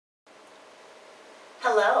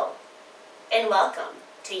Hello, and welcome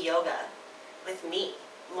to Yoga with me,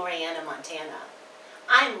 Loriannamontana.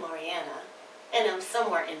 I'm Lorianna, and I'm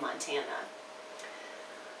somewhere in Montana.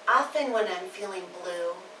 Often when I'm feeling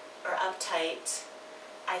blue or uptight,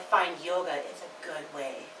 I find yoga is a good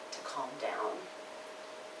way to calm down.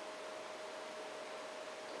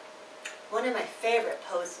 One of my favorite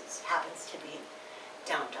poses happens to be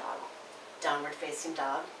down dog, downward facing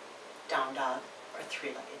dog, down dog, or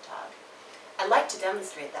three-legged dog. I'd like to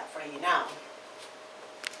demonstrate that for you now.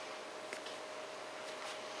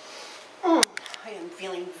 I am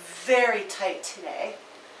feeling very tight today,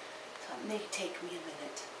 so it may take me a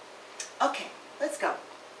minute. Okay, let's go.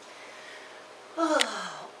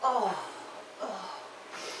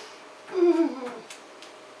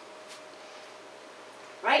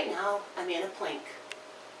 Right now, I'm in a plank.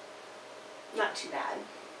 Not too bad.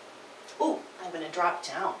 Oh, I'm going to drop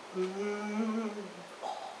down.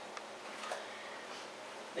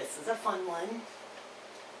 This is a fun one,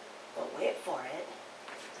 but wait for it.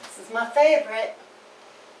 This is my favorite.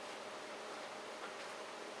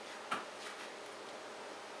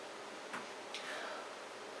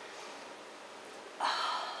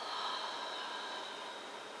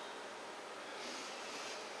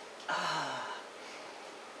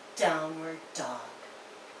 Downward dog.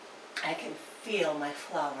 I can feel my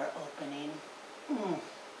flower opening.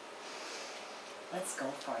 Let's go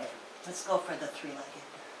for it. Let's go for the three-legged.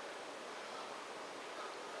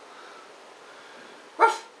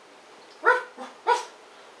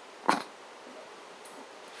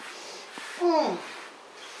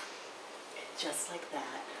 Just like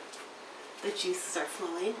that. The juices are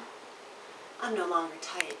flowing. I'm no longer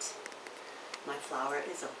tight. My flower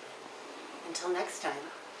is open. Until next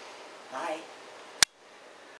time, bye.